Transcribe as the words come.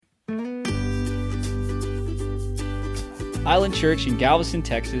Island Church in Galveston,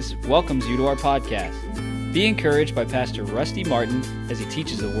 Texas welcomes you to our podcast. Be encouraged by Pastor Rusty Martin as he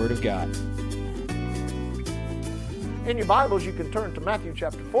teaches the Word of God. In your Bibles, you can turn to Matthew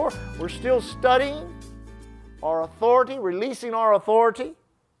chapter 4. We're still studying our authority, releasing our authority.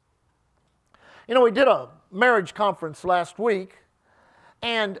 You know, we did a marriage conference last week,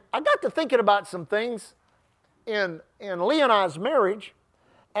 and I got to thinking about some things in Lee and I's marriage,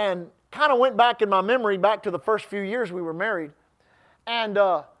 and kind of went back in my memory back to the first few years we were married. And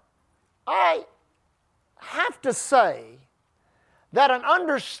I have to say that an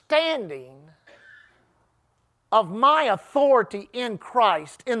understanding of my authority in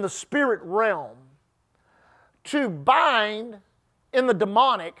Christ in the spirit realm to bind in the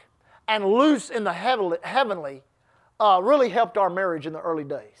demonic and loose in the heavenly really helped our marriage in the early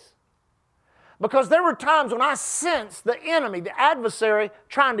days. Because there were times when I sensed the enemy, the adversary,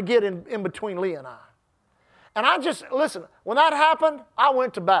 trying to get in between Lee and I. And I just, listen, when that happened, I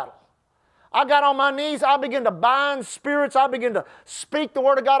went to battle. I got on my knees, I began to bind spirits, I began to speak the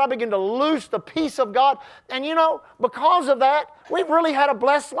Word of God, I began to loose the peace of God. And you know, because of that, we've really had a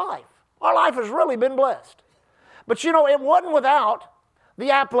blessed life. Our life has really been blessed. But you know, it wasn't without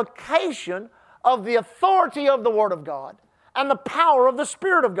the application of the authority of the Word of God and the power of the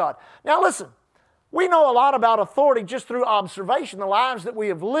Spirit of God. Now listen, we know a lot about authority just through observation, the lives that we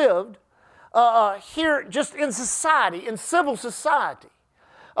have lived here just in society, in civil society.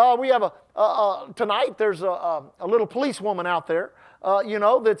 We have tonight there's a little policewoman out there,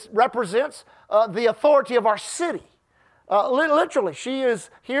 that represents the authority of our city. Literally, she is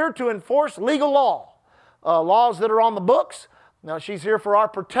here to enforce legal law, laws that are on the books. Now, she's here for our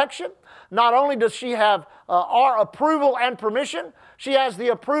protection. Not only does she have our approval and permission, she has the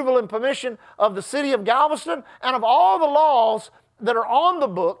approval and permission of the city of Galveston and of all the laws that are on the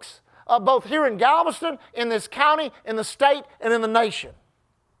books, both here in Galveston, in this county, in the state, and in the nation.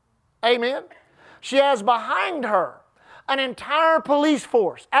 Amen? She has behind her an entire police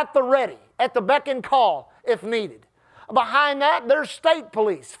force at the ready, at the beck and call, if needed. Behind that, there's state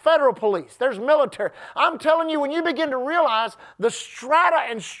police, federal police, there's military. I'm telling you, when you begin to realize the strata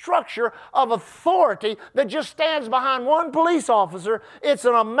and structure of authority that just stands behind one police officer, it's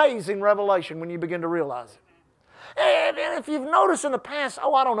an amazing revelation when you begin to realize it. And if you've noticed in the past,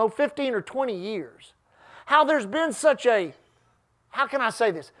 15 or 20 years, how there's been such a, how can I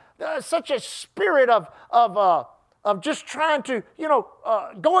say this, such a spirit of just trying to,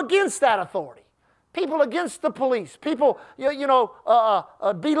 go against that authority. People against the police, people,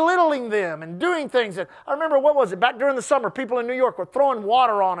 belittling them and doing things. And I remember, what was it, back during the summer, people in New York were throwing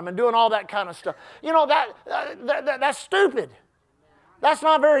water on them and doing all that kind of stuff. You know, that's stupid. That's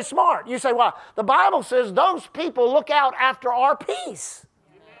not very smart. You say, why? The Bible says those people look out after our peace.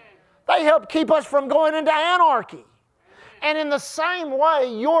 They help keep us from going into anarchy. And in the same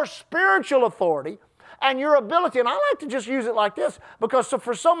way, your spiritual authority and your ability, and I like to just use it like this, because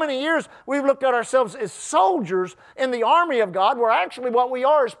for so many years we've looked at ourselves as soldiers in the army of God, where actually what we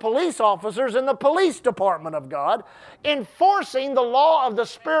are is police officers in the police department of God, enforcing the law of the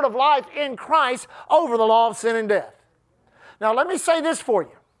Spirit of life in Christ over the law of sin and death. Now let me say this for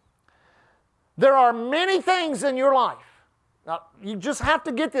you. There are many things in your life. Now you just have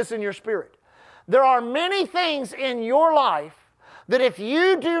to get this in your spirit. There are many things in your life that if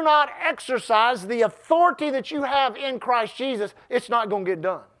you do not exercise the authority that you have in Christ Jesus, it's not going to get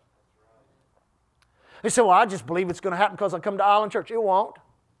done. You say, well, I just believe it's going to happen because I come to Island Church. It won't.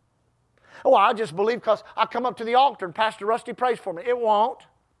 Oh, I just believe because I come up to the altar and Pastor Rusty prays for me. It won't.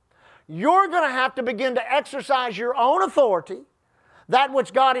 You're going to have to begin to exercise your own authority, that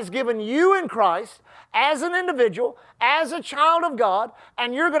which God has given you in Christ, as an individual, as a child of God,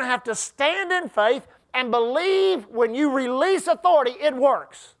 and you're going to have to stand in faith and believe when you release authority, it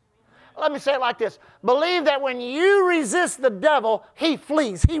works. Let me say it like this. Believe that when you resist the devil, he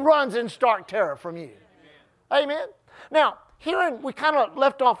flees. He runs in stark terror from you. Amen? Now, we kind of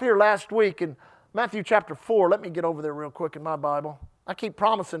left off here last week in Matthew chapter 4. Let me get over there real quick in my Bible. I keep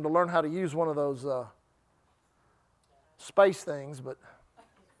promising to learn how to use one of those space things, but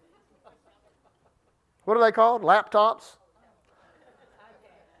what are they called? Laptops?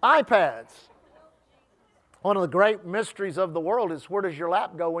 iPads. One of the great mysteries of the world is, where does your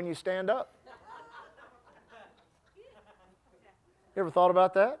lap go when you stand up? You ever thought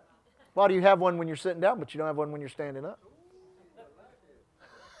about that? Why do you have one when you're sitting down, but you don't have one when you're standing up?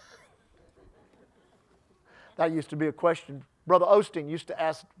 That used to be a question Brother Osteen used to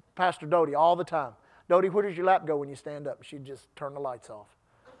ask Pastor Doty all the time. Doty, where does your lap go when you stand up? She'd just turn the lights off.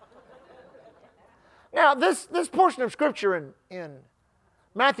 Now, this portion of Scripture in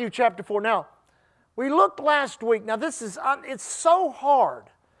Matthew chapter 4, now, We looked last week. Now it's so hard.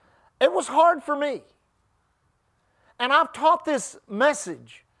 It was hard for me. And I've taught this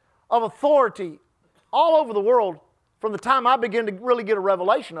message of authority all over the world from the time I began to really get a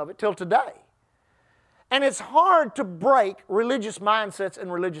revelation of it till today. And it's hard to break religious mindsets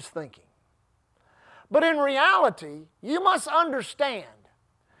and religious thinking. But in reality, you must understand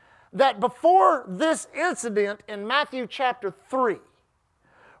that before this incident in Matthew chapter 3,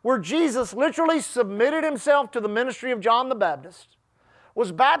 where Jesus literally submitted himself to the ministry of John the Baptist,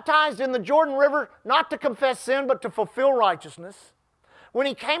 was baptized in the Jordan River not to confess sin but to fulfill righteousness. When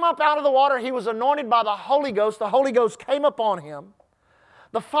he came up out of the water, he was anointed by the Holy Ghost. The Holy Ghost came upon him.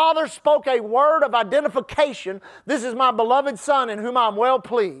 The Father spoke a word of identification. This is my beloved Son in whom I'm well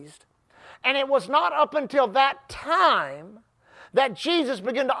pleased. And it was not up until that time that Jesus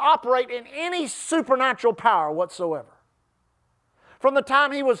began to operate in any supernatural power whatsoever. From the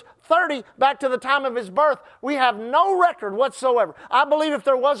time he was 30 back to the time of his birth, we have no record whatsoever. I believe if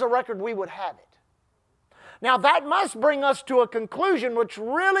there was a record, we would have it. Now that must bring us to a conclusion which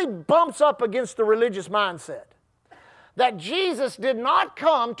really bumps up against the religious mindset. That Jesus did not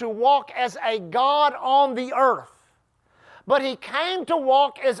come to walk as a God on the earth, but he came to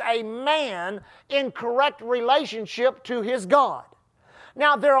walk as a man in correct relationship to his God.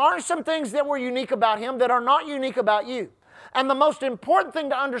 Now there are some things that were unique about him that are not unique about you. And the most important thing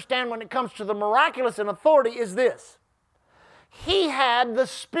to understand when it comes to the miraculous and authority is this. He had the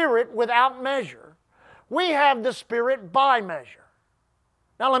Spirit without measure. We have the Spirit by measure.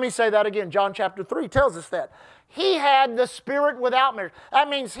 Now let me say that again. John chapter 3 tells us that. He had the Spirit without measure. That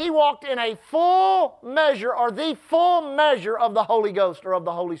means he walked in a full measure or the full measure of the Holy Ghost or of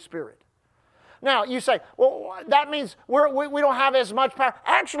the Holy Spirit. Now you say, well, that means we don't have as much power.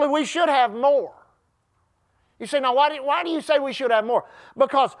 Actually, we should have more. You say, now why do you say we should have more?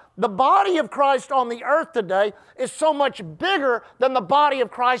 Because the body of Christ on the earth today is so much bigger than the body of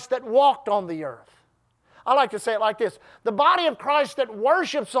Christ that walked on the earth. I like to say it like this. The body of Christ that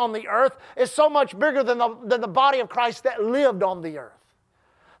worships on the earth is so much bigger than the body of Christ that lived on the earth.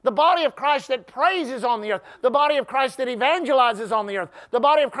 The body of Christ that praises on the earth. The body of Christ that evangelizes on the earth. The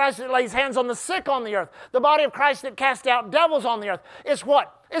body of Christ that lays hands on the sick on the earth. The body of Christ that casts out devils on the earth. Is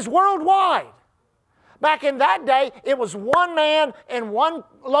what? Is worldwide. Back in that day, it was one man in one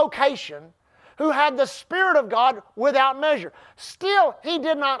location who had the Spirit of God without measure. Still, he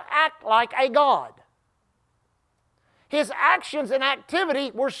did not act like a God. His actions and activity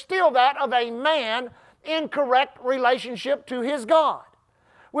were still that of a man in correct relationship to his God,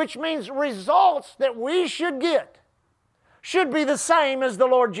 which means results that we should get should be the same as the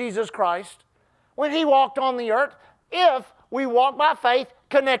Lord Jesus Christ when he walked on the earth if we walk by faith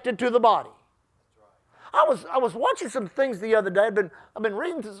connected to the body. I was watching some things the other day. I've been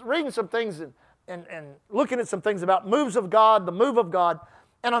reading some things and looking at some things about moves of God, the move of God,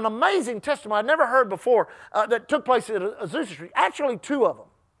 and an amazing testimony I'd never heard before that took place at Azusa Street. Actually, two of them.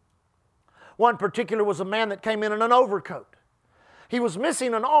 One particular was a man that came in an overcoat. He was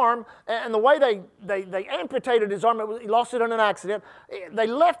missing an arm, and the way they amputated his arm, he lost it in an accident. They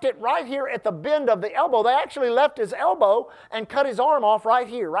left it right here at the bend of the elbow. They actually left his elbow and cut his arm off right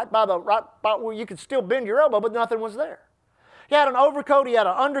here, right by where you could still bend your elbow, but nothing was there. He had an overcoat, he had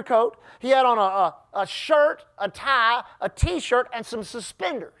an undercoat, he had on a shirt, a tie, a t-shirt, and some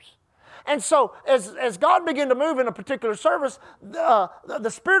suspenders. And so as God began to move in a particular service, the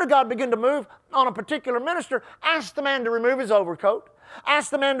Spirit of God began to move on a particular minister, asked the man to remove his overcoat,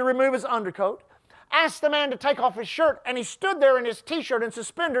 asked the man to remove his undercoat, asked the man to take off his shirt, and he stood there in his t-shirt and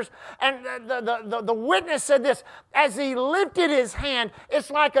suspenders, and the witness said this, as he lifted his hand,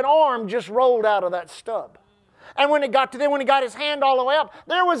 it's like an arm just rolled out of that stub. And when it got to then, when he got his hand all the way up,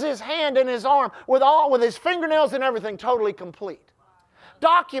 there was his hand and his arm with his fingernails and everything totally complete.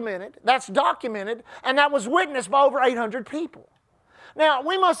 Documented, that's documented, and that was witnessed by over 800 people. Now,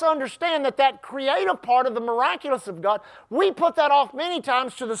 we must understand that creative part of the miraculous of God, we put that off many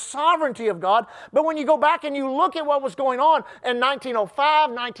times to the sovereignty of God, but when you go back and you look at what was going on in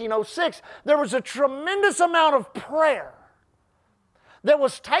 1905, 1906, there was a tremendous amount of prayer that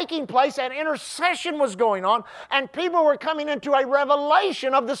was taking place, and intercession was going on, and people were coming into a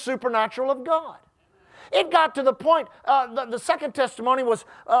revelation of the supernatural of God. It got to the point, the second testimony was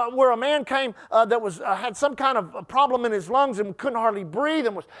where a man came that had some kind of problem in his lungs and couldn't hardly breathe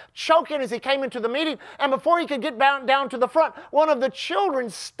and was choking as he came into the meeting. And before he could get down to the front, one of the children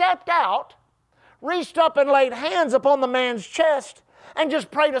stepped out, reached up and laid hands upon the man's chest and just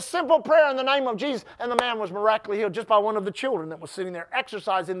prayed a simple prayer in the name of Jesus. And the man was miraculously healed just by one of the children that was sitting there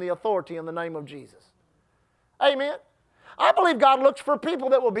exercising the authority in the name of Jesus. Amen. I believe God looks for people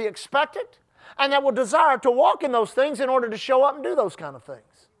that will be expectant. and that will desire to walk in those things in order to show up and do those kind of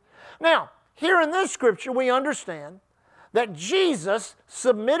things. Now, here in this scripture, we understand that Jesus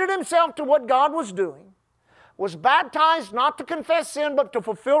submitted himself to what God was doing, was baptized not to confess sin, but to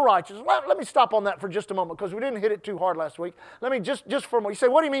fulfill righteousness. Let me stop on that for just a moment, because we didn't hit it too hard last week. Let me just for a moment. You say,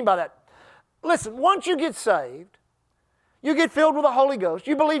 what do you mean by that? Listen, once you get saved, you get filled with the Holy Ghost,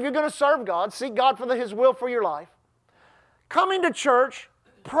 you believe you're going to serve God, seek God for His will for your life, coming to church,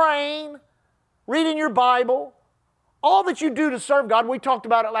 praying, reading your Bible, all that you do to serve God, we talked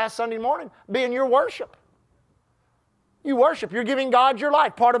about it last Sunday morning, being your worship. You worship. You're giving God your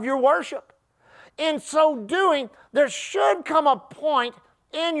life, part of your worship. In so doing, there should come a point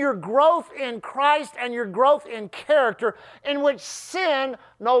in your growth in Christ and your growth in character in which sin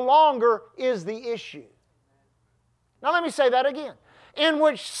no longer is the issue. Now let me say that again. In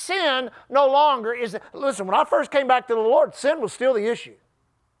which sin no longer is listen, when I first came back to the Lord, sin was still the issue.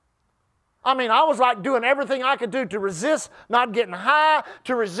 I mean, I was like doing everything I could do to resist not getting high,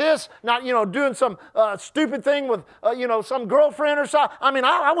 to resist not, doing some stupid thing with, some girlfriend or something. I mean,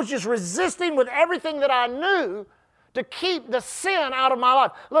 I was just resisting with everything that I knew to keep the sin out of my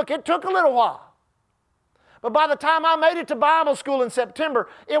life. Look, it took a little while. But by the time I made it to Bible school in September,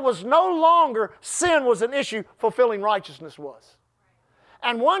 it was no longer sin was an issue, fulfilling righteousness was.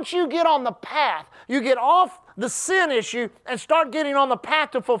 And once you get on the path, you get off the sin issue and start getting on the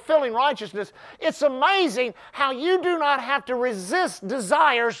path to fulfilling righteousness, it's amazing how you do not have to resist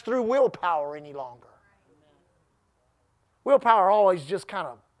desires through willpower any longer. Willpower always just kind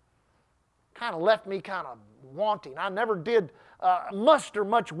of left me kind of wanting. I never did muster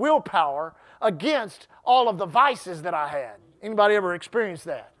much willpower against all of the vices that I had. Anybody ever experienced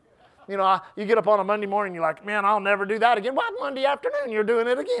that? You get up on a Monday morning, you're like, man, I'll never do that again. Well, Monday afternoon, you're doing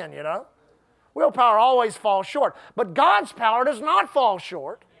it again, Willpower always falls short. But God's power does not fall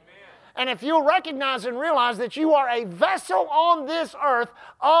short. Amen. And if you'll recognize and realize that you are a vessel on this earth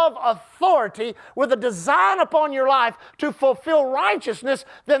of authority with a design upon your life to fulfill righteousness,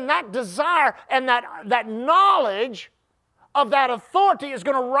 then that desire and that knowledge of that authority is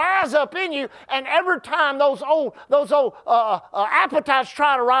going to rise up in you, and every time those old appetites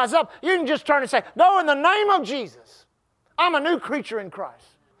try to rise up, you can just turn and say, no, in the name of Jesus, I'm a new creature in Christ.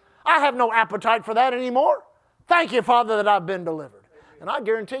 I have no appetite for that anymore. Thank you, Father, that I've been delivered. And I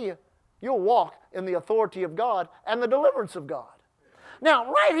guarantee you, you'll walk in the authority of God and the deliverance of God.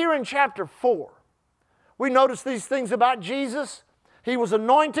 Now, right here in chapter 4, we notice these things about Jesus. He was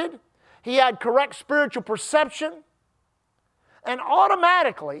anointed. He had correct spiritual perception. And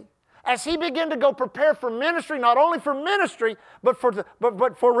automatically, as he began to go prepare for ministry, not only for ministry, but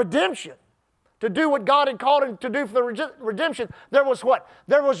for redemption, to do what God had called him to do for the redemption, there was what?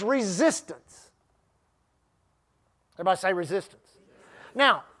 There was resistance. Everybody say resistance.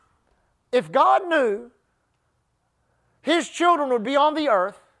 Now, if God knew His children would be on the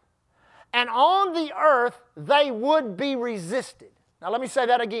earth, and on the earth they would be resisted. Now let me say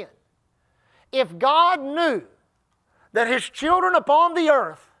that again. If God knew that His children upon the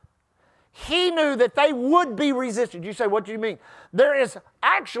earth, He knew that they would be resisted. You say, what do you mean? There is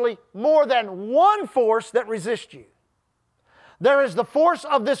actually more than one force that resists you. There is the force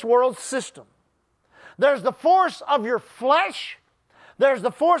of this world system. There's the force of your flesh. There's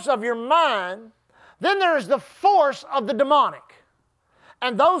the force of your mind. Then there is the force of the demonic.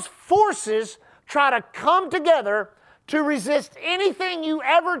 And those forces try to come together to resist anything you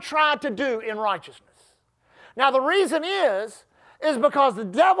ever try to do in righteousness. Now the reason is because the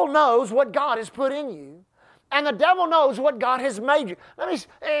devil knows what God has put in you, and the devil knows what God has made you.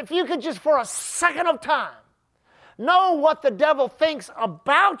 If you could just for a second of time know what the devil thinks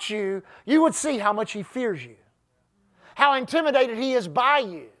about you, you would see how much he fears you, how intimidated he is by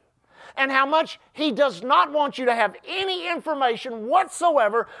you, and how much he does not want you to have any information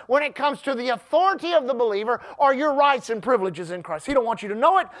whatsoever when it comes to the authority of the believer or your rights and privileges in Christ. He don't want you to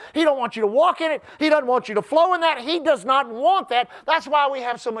know it. He don't want you to walk in it. He doesn't want you to flow in that. He does not want that. That's why we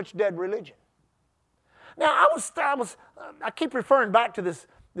have so much dead religion. Now, I keep referring back to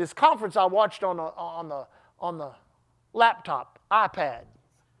this conference I watched on the laptop, iPad,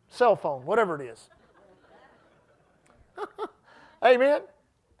 cell phone, whatever it is. Amen.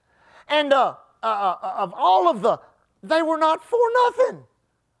 And of all of they were not for nothing.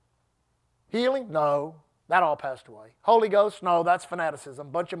 Healing? No. That all passed away. Holy Ghost? No, that's fanaticism,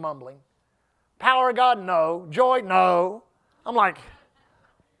 bunch of mumbling. Power of God? No. Joy? No. I'm like,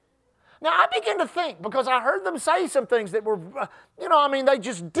 now I begin to think, because I heard them say some things that were, they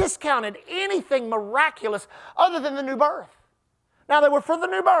just discounted anything miraculous other than the new birth. Now they were for the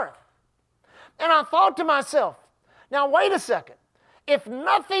new birth. And I thought to myself, now wait a second. if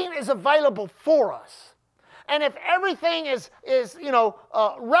nothing is available for us, and if everything is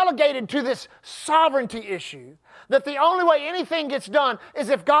relegated to this sovereignty issue, that the only way anything gets done is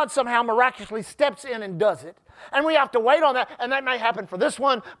if God somehow miraculously steps in and does it. And we have to wait on that, and that may happen for this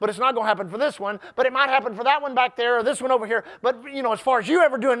one, but it's not going to happen for this one, but it might happen for that one back there or this one over here. But, as far as you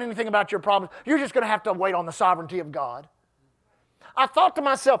ever doing anything about your problems, you're just going to have to wait on the sovereignty of God. I thought to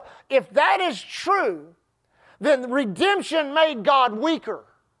myself, if that is true, then redemption made God weaker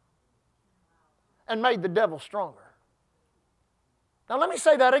and made the devil stronger. Now let me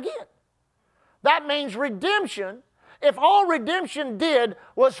say that again. That means redemption, if all redemption did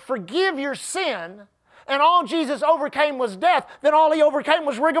was forgive your sin, and all Jesus overcame was death, then all He overcame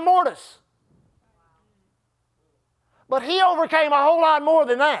was rigor mortis. But He overcame a whole lot more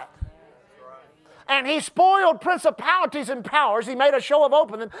than that. And He spoiled principalities and powers. He made a show of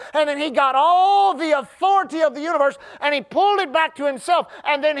opening. And then He got all the authority of the universe and He pulled it back to Himself.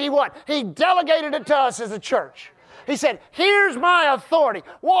 And then He what? He delegated it to us as a church. He said, here's my authority.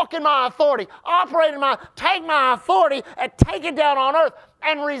 Walk in my authority. Operate in my, take my authority and take it down on earth.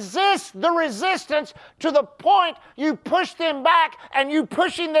 And resist the resistance to the point you push them back, and you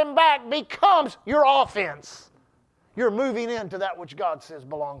pushing them back becomes your offense. You're moving into that which God says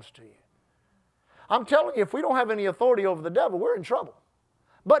belongs to you. I'm telling you, if we don't have any authority over the devil, we're in trouble.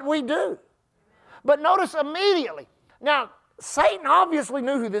 But we do. But notice immediately. Now, Satan obviously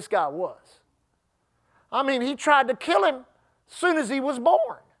knew who this guy was. I mean, he tried to kill him as soon as he was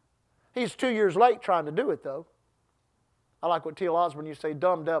born. He's 2 years late trying to do it, though. I like what T.L. Osborne used to say,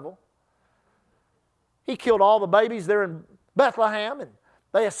 dumb devil. He killed all the babies there in Bethlehem, and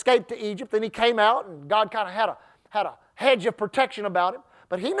they escaped to Egypt. Then he came out, and God kind of had a hedge of protection about him.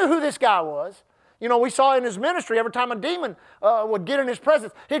 But he knew who this guy was. We saw in his ministry, every time a demon would get in his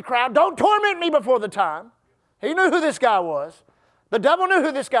presence, he'd cry out, don't torment me before the time. He knew who this guy was. The devil knew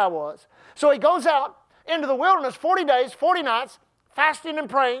who this guy was. So he goes out into the wilderness 40 days, 40 nights, fasting and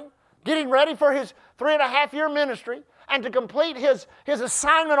praying, getting ready for his 3.5-year ministry, and to complete his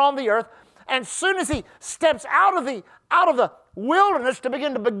assignment on the earth. And as soon as he steps out of the wilderness to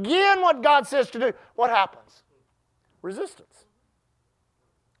begin what God says to do, what happens? Resistance.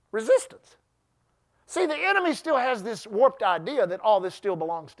 Resistance. See, the enemy still has this warped idea that all this still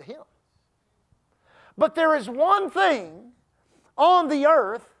belongs to him. But there is one thing on the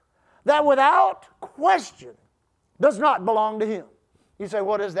earth that without question does not belong to him. You say,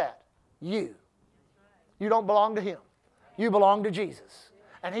 what is that? You. You don't belong to him. You belong to Jesus.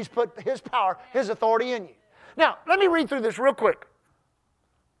 And He's put His power, His authority in you. Now, let me read through this real quick.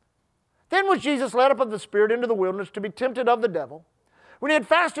 Then was Jesus led up of the Spirit into the wilderness to be tempted of the devil. When He had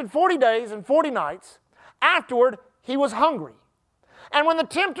fasted 40 days and 40 nights, afterward He was hungry. And when the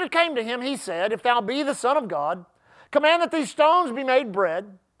tempter came to Him, He said, if thou be the Son of God, command that these stones be made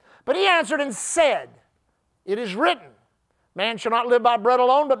bread. But He answered and said, it is written, man shall not live by bread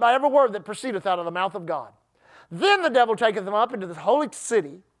alone, but by every word that proceedeth out of the mouth of God. Then the devil taketh them up into the holy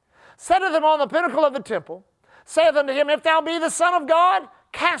city, setteth them on the pinnacle of the temple, saith unto him, if thou be the Son of God,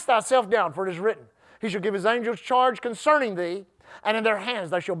 cast thyself down, for it is written, He shall give His angels charge concerning thee, and in their hands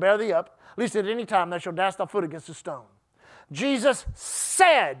they shall bear thee up, lest at any time thou shalt dash thy foot against a stone. Jesus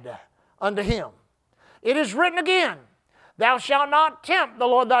said unto him, it is written again, thou shalt not tempt the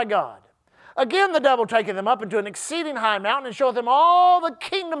Lord thy God. Again the devil taketh him up into an exceeding high mountain, and showeth him all the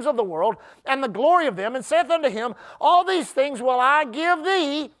kingdoms of the world, and the glory of them, and saith unto him, all these things will I give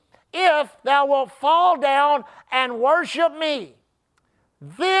thee, if thou wilt fall down and worship me.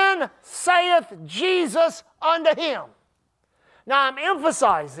 Then saith Jesus unto him. Now I'm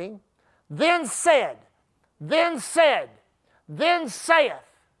emphasizing, then said, then said, then saith,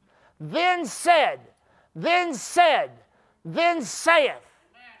 then said, then said, then saith.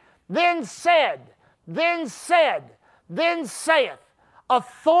 Then said, then said, then saith.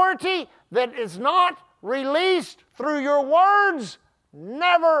 Authority that is not released through your words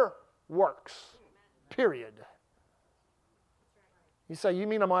never works. Period. You say, you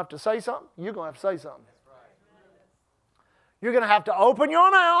mean I'm going to have to say something? You're going to have to say something. You're going to have to open your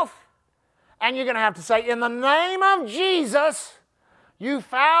mouth, and you're going to have to say, in the name of Jesus, you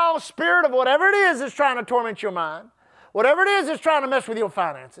foul spirit of whatever it is that's trying to torment your mind, whatever it is that's trying to mess with your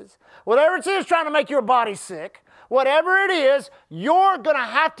finances, whatever it is trying to make your body sick, whatever it is, you're going to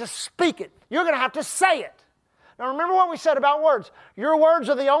have to speak it. You're going to have to say it. Now remember what we said about words. Your words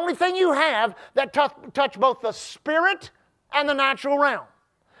are the only thing you have that touch both the spirit and the natural realm.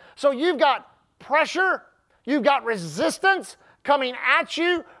 So you've got pressure, you've got resistance coming at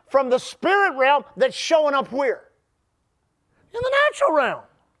you from the spirit realm that's showing up where? In the natural realm.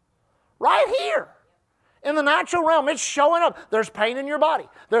 Right here. In the natural realm, it's showing up. There's pain in your body.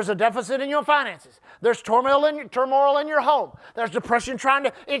 There's a deficit in your finances. There's turmoil in your home. There's depression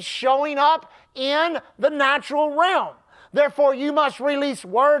it's showing up in the natural realm. Therefore, you must release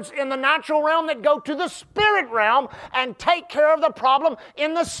words in the natural realm that go to the spirit realm and take care of the problem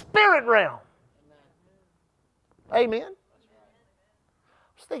in the spirit realm. Amen?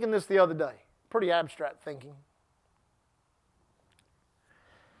 I was thinking this the other day. Pretty abstract thinking.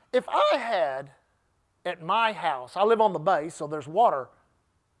 If I had at my house, I live on the bay, so there's water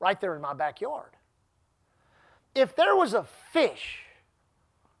right there in my backyard. If there was a fish,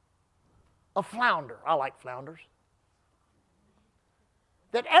 a flounder, I like flounders,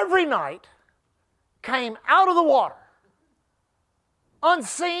 that every night came out of the water,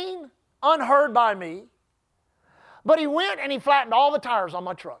 unseen, unheard by me, but he went and he flattened all the tires on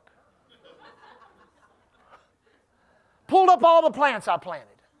my truck. Pulled up all the plants I planted.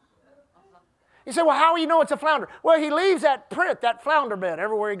 You say, well, how do you know it's a flounder? Well, he leaves that print, that flounder bed,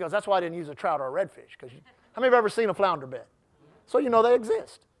 everywhere he goes. That's why I didn't use a trout or a redfish. How many have ever seen a flounder bed? So you know they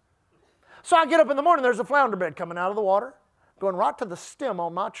exist. So I get up in the morning, there's a flounder bed coming out of the water, going right to the stem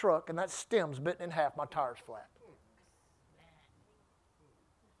on my truck, and that stem's bitten in half, my tire's flat.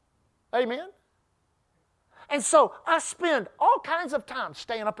 Amen? And so I spend all kinds of time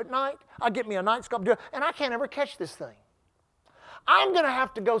staying up at night. I get me a night scope, and I can't ever catch this thing. I'm going to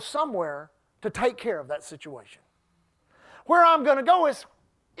have to go somewhere to take care of that situation. Where I'm going to go is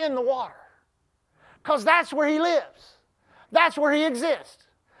in the water, because that's where he lives. That's where he exists.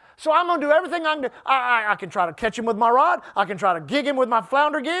 So I'm going to do everything I can do. I can try to catch him with my rod. I can try to gig him with my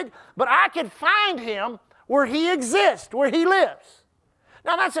flounder gig, but I can find him where he exists, where he lives.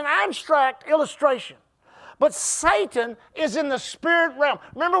 Now that's an abstract illustration, but Satan is in the spirit realm.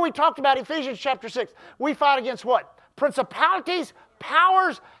 Remember we talked about Ephesians chapter 6. We fight against what? Principalities,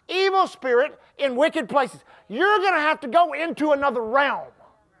 powers, evil spirit in wicked places. You're going to have to go into another realm.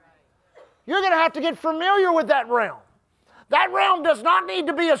 You're going to have to get familiar with that realm. That realm does not need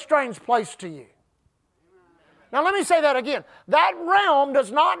to be a strange place to you. Now let me say that again. That realm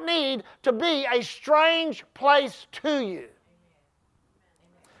does not need to be a strange place to you.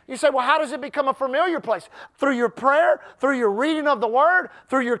 You say, well, how does it become a familiar place? Through your prayer, through your reading of the Word,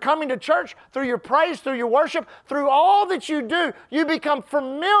 through your coming to church, through your praise, through your worship, through all that you do, you become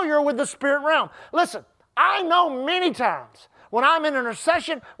familiar with the spirit realm. Listen, I know many times when I'm in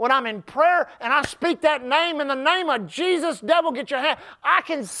intercession, when I'm in prayer, and I speak that name in the name of Jesus, devil, get your hand, I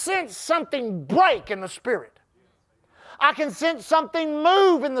can sense something break in the spirit. I can sense something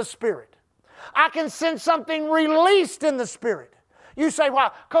move in the spirit. I can sense something released in the spirit. You say,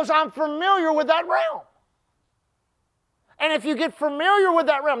 why? Because I'm familiar with that realm. And if you get familiar with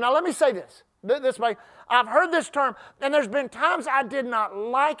that realm, now let me say this. I've heard this term, and there's been times I did not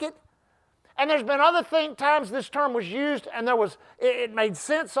like it, and there's been other times this term was used, and it made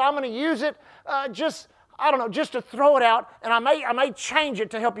sense, so I'm going to use it just to throw it out, and I may change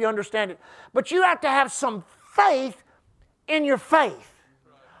it to help you understand it. But you have to have some faith in your faith.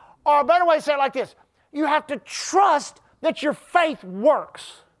 Or a better way to say it like this. You have to trust that your faith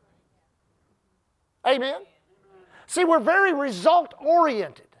works. Amen? See, we're very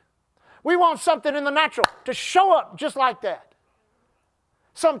result-oriented. We want something in the natural to show up just like that.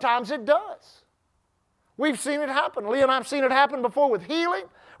 Sometimes it does. We've seen it happen. Lee and I have seen it happen before with healing.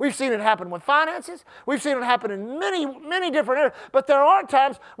 We've seen it happen with finances. We've seen it happen in many, many different areas. But there are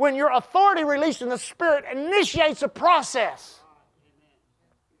times when your authority released in the Spirit initiates a process.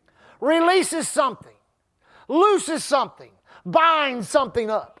 Releases something. Looses something, binds something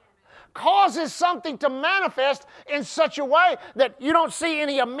up, causes something to manifest in such a way that you don't see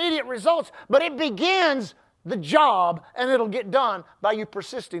any immediate results, but it begins the job and it'll get done by you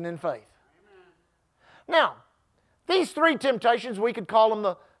persisting in faith. Now, these three temptations, we could call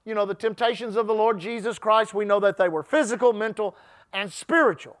them the temptations of the Lord Jesus Christ. We know that they were physical, mental, and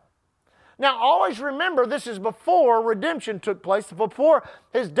spiritual. Now, always remember, this is before redemption took place, before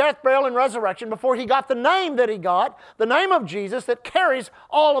His death, burial, and resurrection, before He got the name that He got, the name of Jesus that carries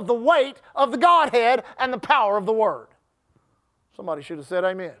all of the weight of the Godhead and the power of the Word. Somebody should have said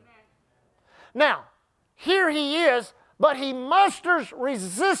amen. Now, here He is, but He musters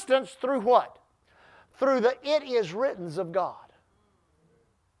resistance through what? Through the it is writtens of God.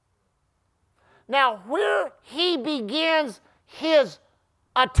 Now, where He begins His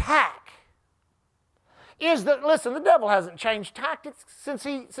attack is that, listen, the devil hasn't changed tactics since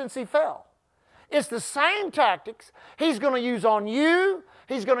he fell. It's the same tactics he's going to use on you.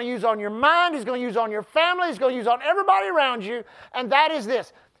 He's going to use on your mind. He's going to use on your family. He's going to use on everybody around you. And that is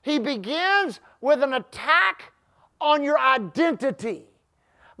this. He begins with an attack on your identity.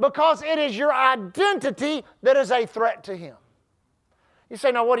 because it is your identity that is a threat to him. You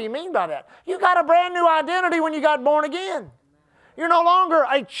say, now what do you mean by that? You got a brand new identity when you got born again. You're no longer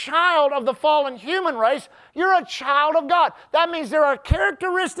a child of the fallen human race. You're a child of God. That means there are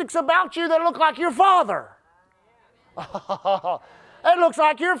characteristics about you that look like your father. It looks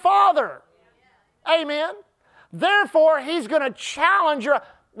like your father. Amen. Therefore, he's going to challenge your...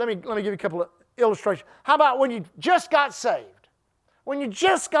 Let me give you a couple of illustrations. How about when you just got saved? When you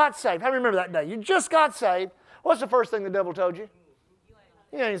just got saved. How do you remember that day? You just got saved. What's the first thing the devil told you?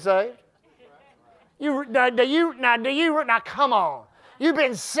 You ain't saved. Now come on. You've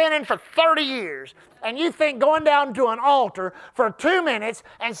been sinning for 30 years, and you think going down to an altar for 2 minutes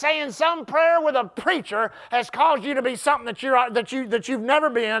and saying some prayer with a preacher has caused you to be something that you've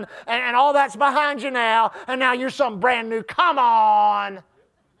never been, and all that's behind you now, and now you're some brand new. Come on.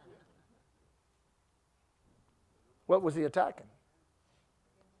 What was he attacking?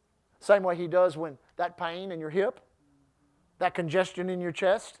 Same way he does when that pain in your hip, that congestion in your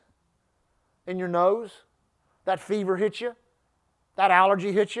chest, in your nose, that fever hits you, that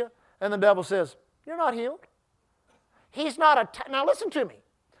allergy hits you, and the devil says, you're not healed. He's not now listen to me.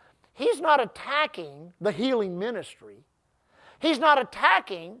 He's not attacking the healing ministry. He's not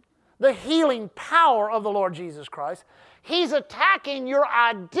attacking the healing power of the Lord Jesus Christ. He's attacking your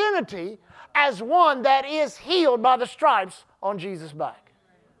identity as one that is healed by the stripes on Jesus' back.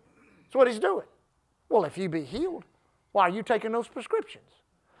 That's what he's doing. Well, if you be healed, why are you taking those prescriptions?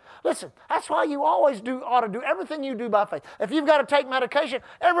 Listen, that's why you always ought to do everything you do by faith. If you've got to take medication,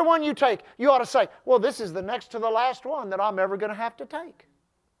 every one you take, you ought to say, well, this is the next to the last one that I'm ever going to have to take.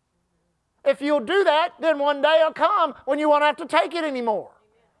 If you'll do that, then one day will come when you won't have to take it anymore.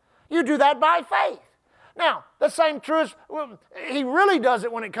 You do that by faith. Now, the same truth, he really does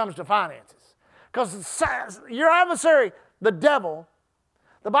it when it comes to finances. Because your adversary, the devil,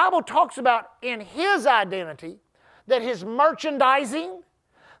 the Bible talks about in his identity that his merchandising,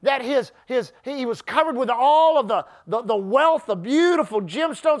 that he was covered with all of the wealth, the beautiful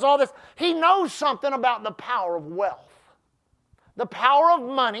gemstones, all this. He knows something about the power of wealth, the power of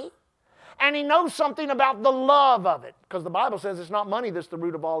money, and he knows something about the love of it. Because the Bible says it's not money that's the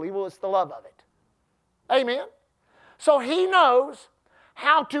root of all evil, it's the love of it. Amen? So he knows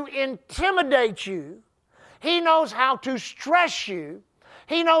how to intimidate you. He knows how to stress you.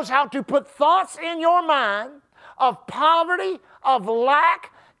 He knows how to put thoughts in your mind of poverty, of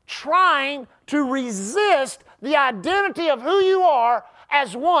lack, trying to resist the identity of who you are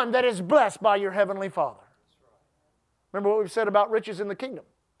as one that is blessed by your Heavenly Father. Remember what we've said about riches in the kingdom.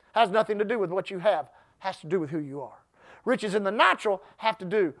 Has nothing to do with what you have. Has to do with who you are. Riches in the natural have to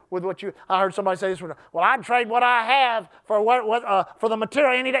do with what you... I heard somebody say this one. Well, I'd trade what I have for the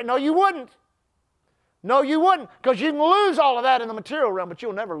material any day. No, you wouldn't. No, you wouldn't. Because you can lose all of that in the material realm, but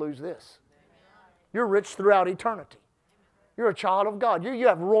you'll never lose this. You're rich throughout eternity. You're a child of God. You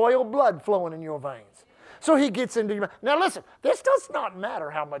have royal blood flowing in your veins. So he gets into your... Now listen, this does not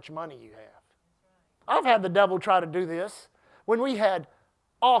matter how much money you have. I've had the devil try to do this when we had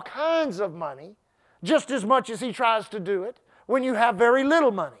all kinds of money, just as much as he tries to do it when you have very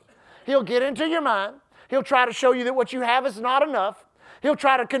little money. He'll get into your mind. He'll try to show you that what you have is not enough. He'll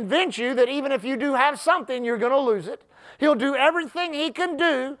try to convince you that even if you do have something, you're going to lose it. He'll do everything he can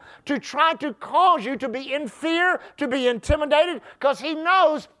do to try to cause you to be in fear, to be intimidated, because he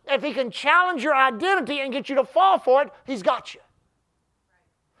knows if he can challenge your identity and get you to fall for it, he's got you.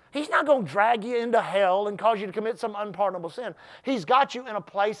 He's not going to drag you into hell and cause you to commit some unpardonable sin. He's got you in a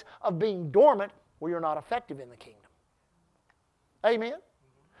place of being dormant where you're not effective in the kingdom. Amen?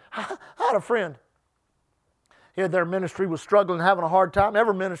 I had a friend. Their ministry was struggling, having a hard time.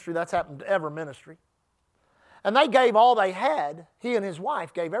 Every ministry, that's happened to every ministry. And they gave all they had. He and his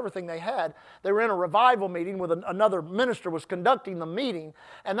wife gave everything they had. They were in a revival meeting with another minister was conducting the meeting,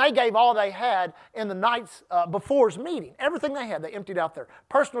 and they gave all they had in the nights before's meeting. Everything they had, they emptied out their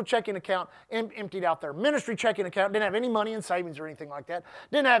personal checking account, emptied out their ministry checking account, didn't have any money in savings or anything like that,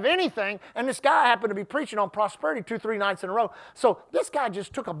 didn't have anything, and this guy happened to be preaching on prosperity 2-3 nights in a row. So this guy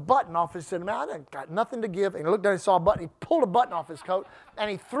just took a button off his said, man, I got nothing to give, and he looked down and saw a button, he pulled a button off his coat, and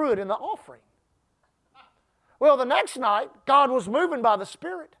he threw it in the offering. Well, the next night, God was moving by the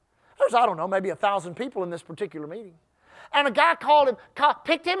Spirit. There's, I don't know, maybe 1,000 people in this particular meeting. And a guy called him,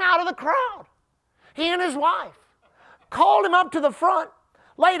 picked him out of the crowd. He and his wife. Called him up to the front,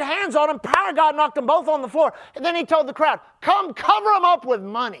 laid hands on him, power of God knocked them both on the floor. And then he told the crowd, come cover them up with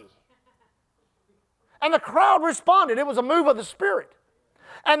money. And the crowd responded. It was a move of the Spirit.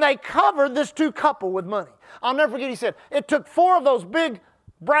 And they covered this two couple with money. I'll never forget, he said, it took 4 of those big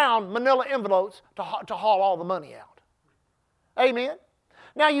brown manila envelopes to haul all the money out. Amen?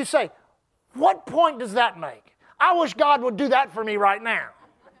 Now you say, what point does that make? I wish God would do that for me right now.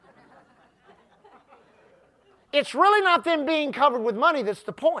 It's really not them being covered with money that's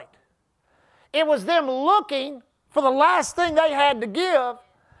the point. It was them looking for the last thing they had to give,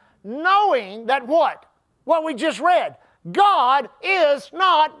 knowing that what? What we just read. God is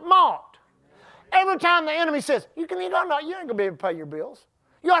not mocked. Every time the enemy says, you ain't going to be able to pay your bills.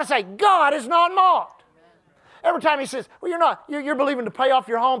 You ought to say, God is not mocked. Every time he says, well, you're believing to pay off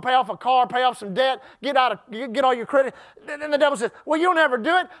your home, pay off a car, pay off some debt, get all your credit. Then the devil says, well, you'll never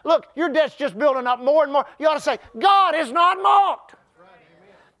do it. Look, your debt's just building up more and more. You ought to say, God is not mocked.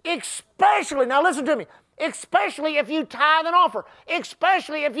 Right, especially, now listen to me, especially if you tithe and offer,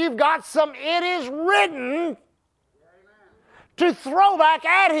 especially if you've got some it is written to throw back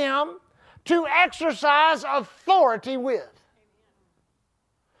at him to exercise authority with.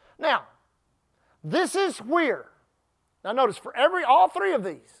 Now, this is where, now notice, for all three of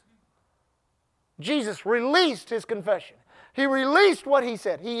these, Jesus released his confession. He released what he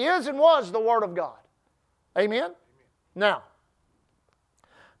said. He is and was the Word of God. Amen? Now,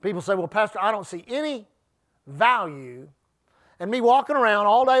 people say, well, Pastor, I don't see any value in me walking around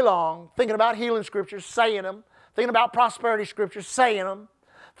all day long thinking about healing scriptures, saying them, thinking about prosperity scriptures, saying them,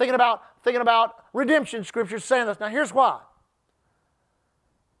 thinking about redemption scriptures, saying this. Now, here's why.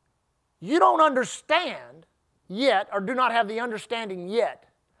 You don't understand yet, or do not have the understanding yet,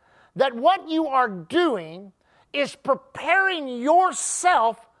 that what you are doing is preparing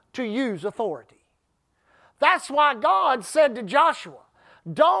yourself to use authority. That's why God said to Joshua,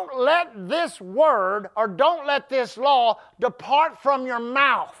 don't let this word or don't let this law depart from your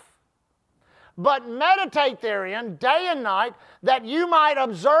mouth, but meditate therein day and night, that you might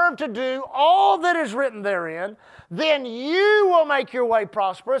observe to do all that is written therein. Then you will make your way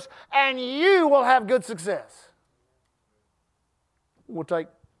prosperous and you will have good success. We'll take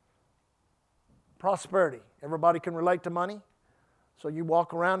prosperity. Everybody can relate to money. So you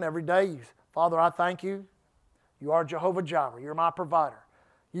walk around every day. Father, I thank you. You are Jehovah Jireh. You're my provider.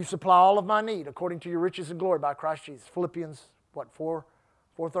 You supply all of my need according to your riches and glory by Christ Jesus. Philippians,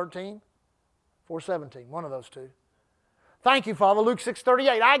 4:13? 4:17, one of those two. Thank you, Father. Luke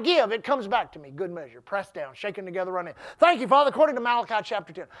 6:38. I give, it comes back to me. Good measure. Pressed down, shaken together, run in. Thank you, Father, according to Malachi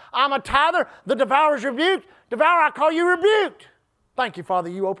chapter 10. I'm a tither. The devourer is rebuked. Devourer, I call you rebuked. Thank you, Father.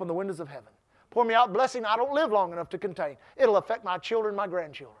 You open the windows of heaven. Pour me out blessing I don't live long enough to contain. It'll affect my children, my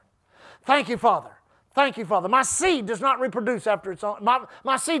grandchildren. Thank you, Father. Thank you, Father. My seed does not reproduce after its own.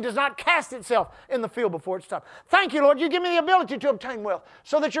 My seed does not cast itself in the field before its time. Thank you, Lord. You give me the ability to obtain wealth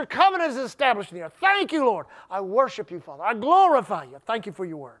so that your covenant is established in the earth. Thank you, Lord. I worship you, Father. I glorify you. Thank you for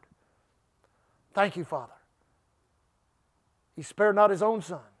your word. Thank you, Father. He spared not his own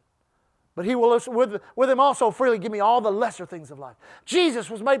son, but he will with him also freely give me all the lesser things of life. Jesus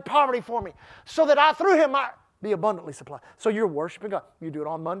was made poverty for me so that I through him might be abundantly supplied. So you're worshiping God. You do it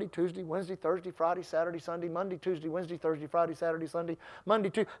on Monday, Tuesday, Wednesday, Thursday, Friday, Saturday, Sunday, Monday, Tuesday, Wednesday, Thursday, Friday, Saturday, Sunday, Monday,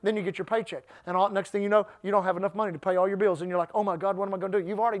 Tuesday. Then you get your paycheck. And next thing you know, you don't have enough money to pay all your bills. And you're like, oh my God, what am I going to do?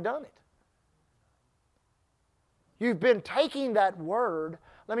 You've already done it. You've been taking that word,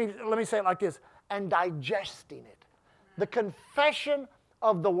 let me say it like this, and digesting it. The confession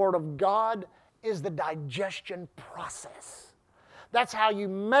of the Word of God is the digestion process. That's how you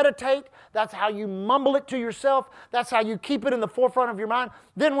meditate. That's how you mumble it to yourself. That's how you keep it in the forefront of your mind.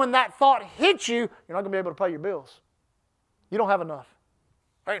 Then when that thought hits you, you're not going to be able to pay your bills. You don't have enough.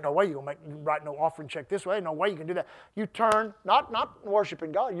 There ain't no way you're going to write no offering check this way. Ain't no way you can do that. You turn, not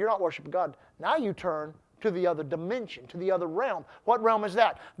worshiping God. You're not worshiping God. Now you turn to the other dimension, to the other realm. What realm is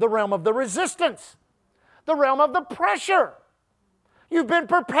that? The realm of the resistance. The realm of the pressure. You've been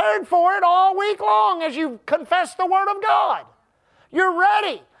prepared for it all week long as you've confessed the Word of God. You're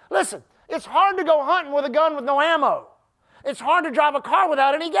ready. Listen, it's hard to go hunting with a gun with no ammo. It's hard to drive a car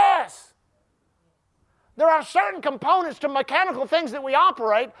without any gas. There are certain components to mechanical things that we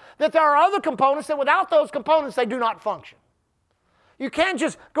operate that there are other components that without those components they do not function. You can't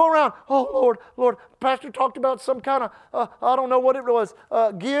just go around, oh Lord, Pastor talked about some kind of, I don't know what it was,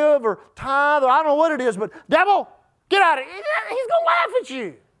 give or tithe, or I don't know what it is, but devil, get out of here. He's going to laugh at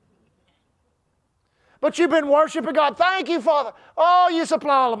you. But you've been worshiping God. Thank you, Father. Oh, you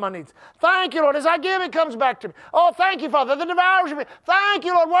supply all of my needs. Thank you, Lord. As I give, it comes back to me. Oh, thank you, Father. The devourer worship me. Thank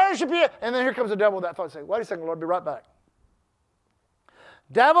you, Lord. Worship you. And then here comes the devil with that thought. Say, wait a second, Lord. Be right back.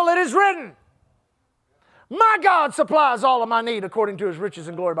 Devil, it is written, my God supplies all of my need according to his riches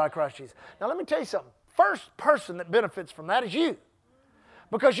and glory by Christ Jesus. Now, let me tell you something. First person that benefits from that is you.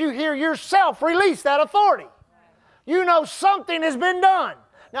 Because you hear yourself release that authority. You know something has been done.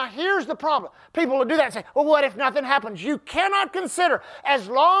 Now here's the problem. People will do that and say, well, what if nothing happens? You cannot consider. As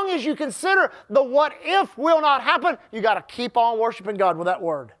long as you consider the what if will not happen, you got to keep on worshiping God with that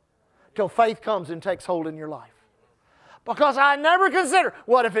word till faith comes and takes hold in your life. Because I never consider,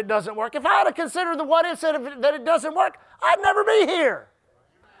 what if it doesn't work? If I had to consider the what ifs that it doesn't work, I'd never be here.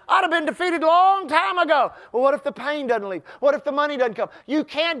 I'd have been defeated a long time ago. Well, what if the pain doesn't leave? What if the money doesn't come? You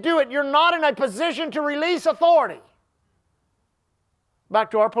can't do it. You're not in a position to release authority. Back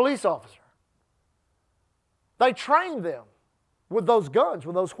to our police officer. They trained them with those guns,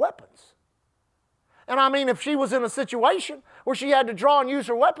 with those weapons. And I mean, if she was in a situation where she had to draw and use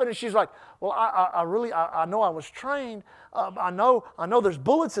her weapon, and she's like, well, I know I was trained. I know there's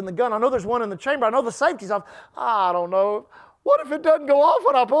bullets in the gun. I know there's one in the chamber. I know the safety's off. I don't know. What if it doesn't go off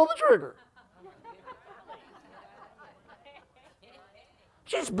when I pull the trigger?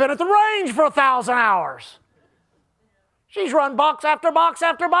 She's been at the range for 1,000 hours. She's run box after box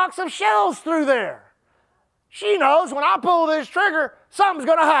after box of shells through there. She knows when I pull this trigger, something's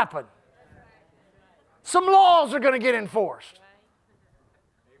going to happen. Some laws are going to get enforced.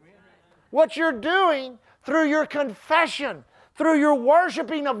 What you're doing through your confession, through your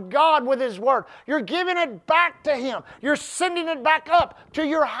worshiping of God with His Word, you're giving it back to Him. You're sending it back up to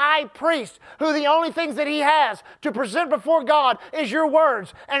your high priest, who the only things that he has to present before God is your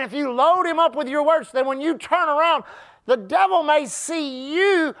words. And if you load him up with your words, then when you turn around, the devil may see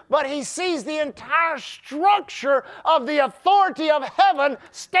you, but he sees the entire structure of the authority of heaven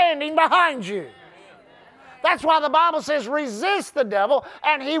standing behind you. That's why the Bible says, resist the devil,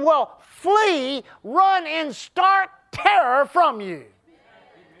 and he will flee, run in stark terror from you.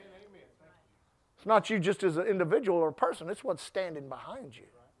 It's not you just as an individual or a person, it's what's standing behind you.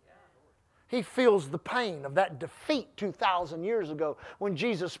 He feels the pain of that defeat 2,000 years ago when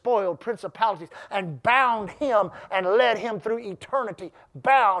Jesus spoiled principalities and bound him and led him through eternity.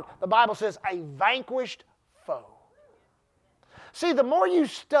 Bound, the Bible says, a vanquished foe. See, the more you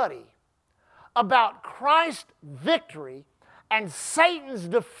study about Christ's victory and Satan's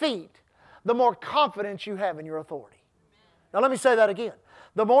defeat, the more confidence you have in your authority. Now let me say that again.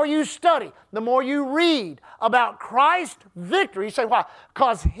 The more you study, the more you read about Christ's victory. You say, why?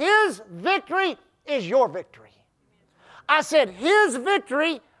 Because His victory is your victory. I said His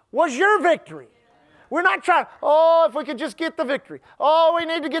victory was your victory. We're not trying, if we could just get the victory. We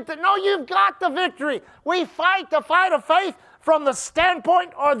need to get the... No, you've got the victory. We fight the fight of faith from the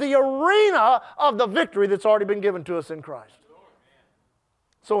standpoint or the arena of the victory that's already been given to us in Christ.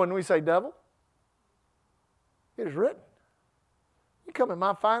 So when we say, devil, it is written. You come in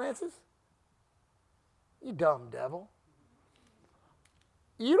my finances? You dumb devil.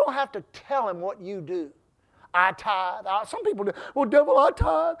 You don't have to tell him what you do. I tithe. Some people do. Well, devil, I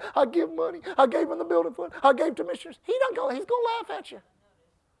tithe. I give money. I gave him the building fund. I gave to missionaries. He's going to laugh at you.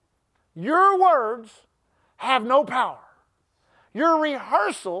 Your words have no power. Your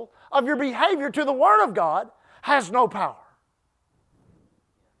rehearsal of your behavior to the Word of God has no power.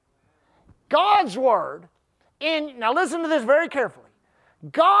 God's Word, now listen to this very carefully.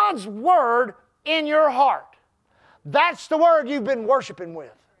 God's Word in your heart. That's the Word you've been worshiping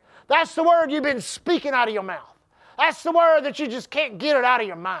with. That's the Word you've been speaking out of your mouth. That's the Word that you just can't get it out of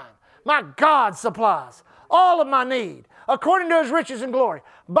your mind. My God supplies all of my need according to His riches and glory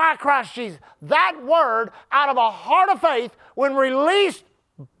by Christ Jesus. That Word out of a heart of faith, when released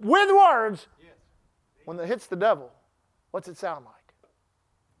with words, when it hits the devil, what's it sound like?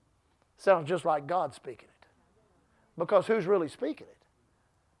 It sounds just like God speaking it. Because who's really speaking it?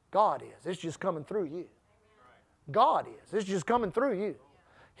 God is. It's just coming through you. God is. It's just coming through you.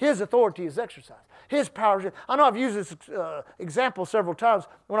 His authority is exercised. His power is... I know I've used this example several times.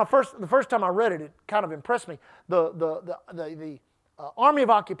 The first time I read it, it kind of impressed me. The Army of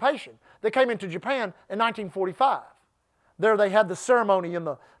Occupation that came into Japan in 1945. There they had the ceremony in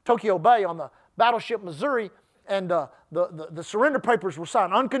the Tokyo Bay on the battleship Missouri, and the surrender papers were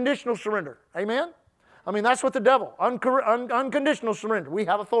signed. Unconditional surrender. Amen? I mean, that's what the devil, unconditional surrender. We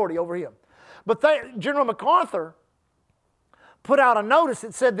have authority over him. But General MacArthur put out a notice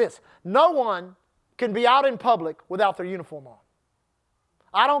that said this: no one can be out in public without their uniform on.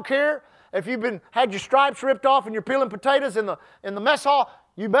 I don't care if you've had your stripes ripped off and you're peeling potatoes in the mess hall,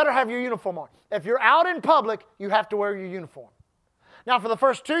 you better have your uniform on. If you're out in public, you have to wear your uniform. Now, for the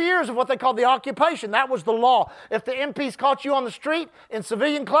first 2 years of what they called the occupation, that was the law. If the MPs caught you on the street in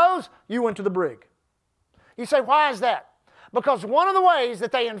civilian clothes, you went to the brig. You say, why is that? Because one of the ways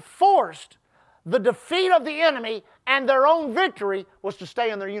that they enforced the defeat of the enemy and their own victory was to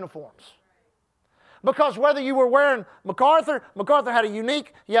stay in their uniforms. Because whether you were wearing MacArthur had a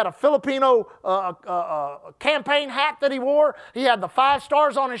unique, he had a Filipino campaign hat that he wore. He had the 5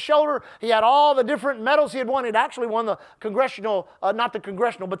 stars on his shoulder. He had all the different medals he had won. He'd actually won the congressional, not the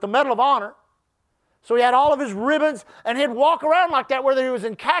congressional, but the Medal of Honor. So he had all of his ribbons, and he'd walk around like that whether he was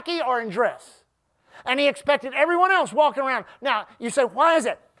in khaki or in dress. And he expected everyone else walking around. Now, you say, why is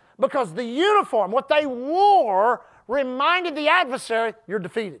it? Because the uniform, what they wore, reminded the adversary, you're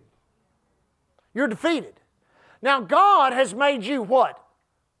defeated. You're defeated. Now, God has made you what?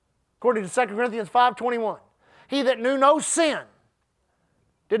 According to 2 Corinthians 5:21. He that knew no sin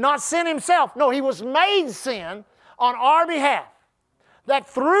did not sin himself. No, he was made sin on our behalf, that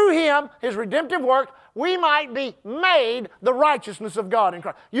through him, his redemptive work, we might be made the righteousness of God in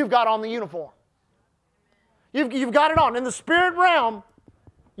Christ. You've got on the uniform. You've got it on. In the spirit realm,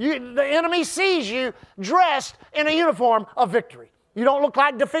 the enemy sees you dressed in a uniform of victory. You don't look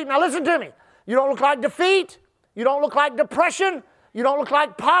like defeat. Now listen to me. You don't look like defeat. You don't look like depression. You don't look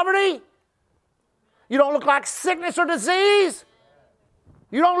like poverty. You don't look like sickness or disease.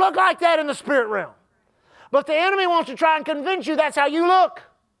 You don't look like that in the spirit realm. But the enemy wants to try and convince you that's how you look.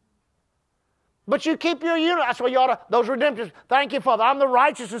 But you keep your unit. That's why you ought to, those redemptions. Thank you, Father. I'm the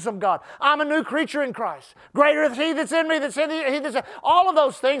righteousness of God. I'm a new creature in Christ. Greater is He that's in me, that's in He that's in. All of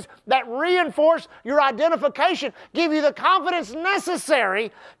those things that reinforce your identification, give you the confidence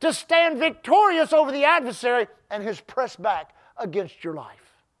necessary to stand victorious over the adversary and his press back against your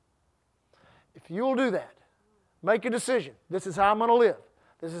life. If you'll do that, make a decision. This is how I'm going to live.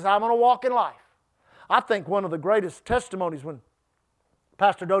 This is how I'm going to walk in life. I think one of the greatest testimonies when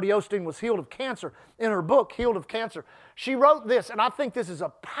Pastor Dodie Osteen was healed of cancer, in her book, Healed of Cancer, she wrote this, and I think this is a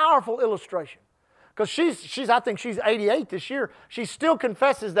powerful illustration. Because I think she's 88 this year. She still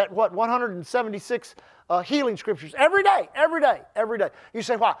confesses that, 176 healing scriptures every day. You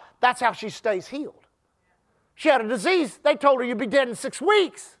say, why? That's how she stays healed. She had a disease. They told her you'd be dead in 6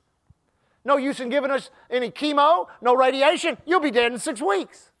 weeks. No use in giving us any chemo, no radiation. You'll be dead in 6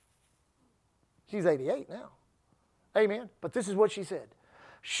 weeks. She's 88 now. Amen. But this is what she said.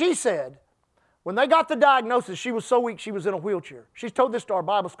 She said, when they got the diagnosis, she was so weak she was in a wheelchair. She's told this to our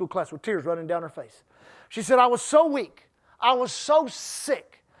Bible school class with tears running down her face. She said, I was so weak. I was so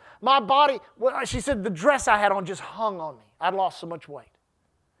sick. My body, she said, the dress I had on just hung on me. I'd lost so much weight.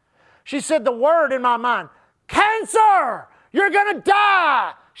 She said, the word in my mind, cancer, you're going to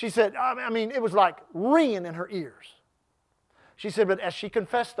die. She said, it was like ringing in her ears. She said, but as she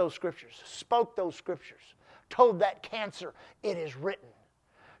confessed those scriptures, spoke those scriptures, told that cancer, it is written.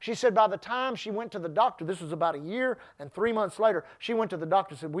 She said by the time she went to the doctor, this was about 1 year and 3 months later, she went to the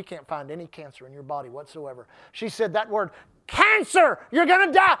doctor and said, we can't find any cancer in your body whatsoever. She said that word, cancer, you're going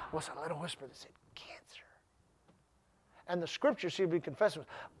to die, was a little whisper that said, cancer. And the scripture she had been confessing was,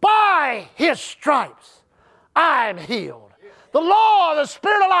 by His stripes I'm healed. The law of the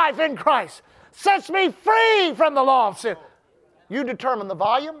Spirit of life in Christ sets me free from the law of sin. You determine the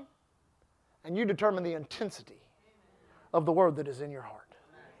volume and you determine the intensity of the word that is in your heart.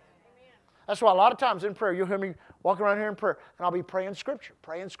 That's why a lot of times in prayer, you'll hear me walking around here in prayer, and I'll be praying Scripture.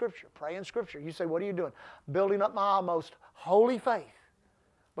 You say, what are you doing? Building up my most holy faith.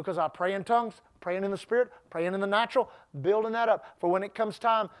 Because I pray in tongues, praying in the Spirit, praying in the natural, building that up. For when it comes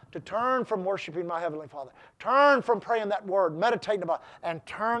time to turn from worshiping my Heavenly Father, turn from praying that word, meditating about it, and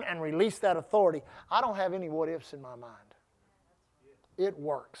turn and release that authority, I don't have any what-ifs in my mind. It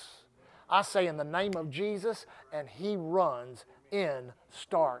works. I say in the name of Jesus, and He runs in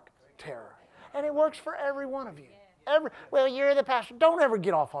stark terror. And it works for every one of you. Well, you're the pastor. Don't ever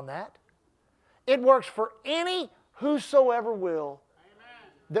get off on that. It works for any whosoever will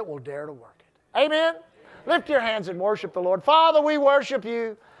that will dare to work it. Amen? Lift your hands and worship the Lord. Father, we worship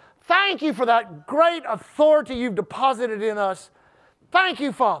You. Thank You for that great authority You've deposited in us. Thank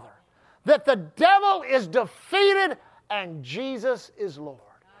You, Father, that the devil is defeated and Jesus is Lord.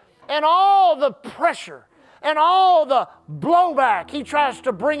 And all the pressure and all the blowback He tries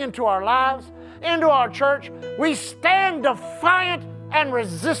to bring into our lives, into our church, we stand defiant and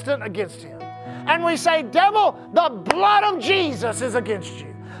resistant against him. And we say, devil, the blood of Jesus is against you.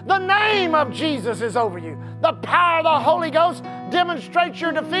 The name of Jesus is over you. The power of the Holy Ghost demonstrates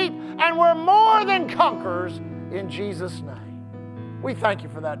your defeat, and we're more than conquerors in Jesus' name. We thank You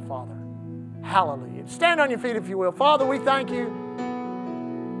for that, Father. Hallelujah. Stand on your feet if you will. Father, we thank You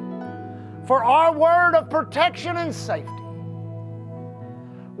for our word of protection and safety.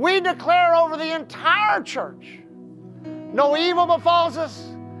 We declare over the entire church, no evil befalls us,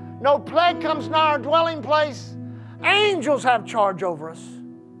 no plague comes nigh our dwelling place. Angels have charge over us.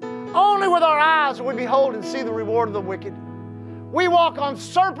 Only with our eyes will we behold and see the reward of the wicked. We walk on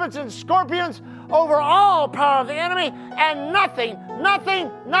serpents and scorpions over all power of the enemy, and nothing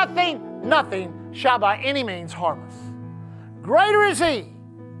shall by any means harm us. Greater is He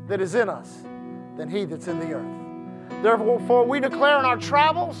that is in us than he that's in the earth. Therefore, we declare in our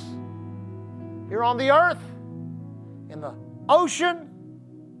travels here on the earth, in the ocean,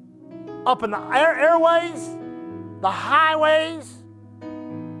 up in the airways, the highways,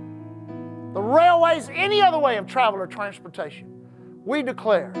 the railways, any other way of travel or transportation, we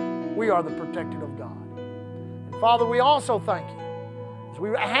declare we are the protected of God. And Father, we also thank you as we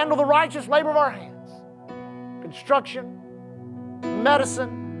handle the righteous labor of our hands. Construction,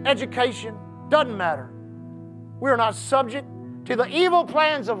 medicine, education, doesn't matter. We are not subject to the evil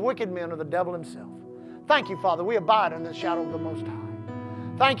plans of wicked men or the devil himself. Thank you, Father. We abide in the shadow of the Most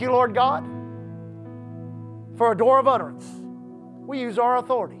High. Thank you, Lord God, for a door of utterance. We use our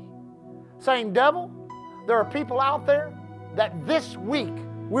authority, saying, devil, there are people out there that this week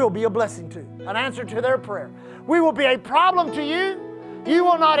will be a blessing to, an answer to their prayer. We will be a problem to you. You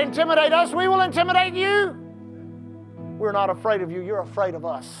will not intimidate us. We will intimidate you. We're not afraid of you. You're afraid of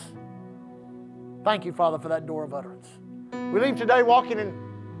us. Thank you, Father, for that door of utterance. We leave today walking in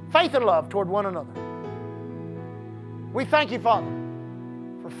faith and love toward one another. We thank you, Father,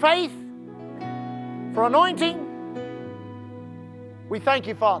 for faith, for anointing. We thank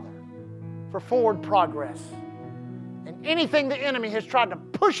you, Father, for forward progress. And anything the enemy has tried to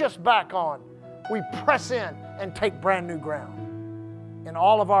push us back on, we press in and take brand new ground in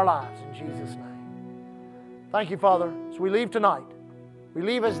all of our lives in Jesus' name. Thank you, Father, as we leave tonight. We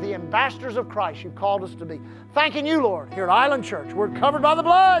leave as the ambassadors of Christ you've called us to be. Thanking you, Lord, here at Island Church. We're covered by the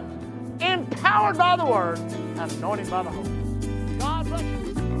blood, empowered by the Word, and anointed by the Holy Spirit. God bless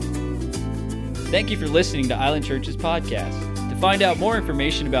you. Thank you for listening to Island Church's podcast. To find out more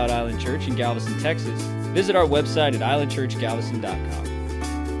information about Island Church in Galveston, Texas, visit our website at islandchurchgalveston.com.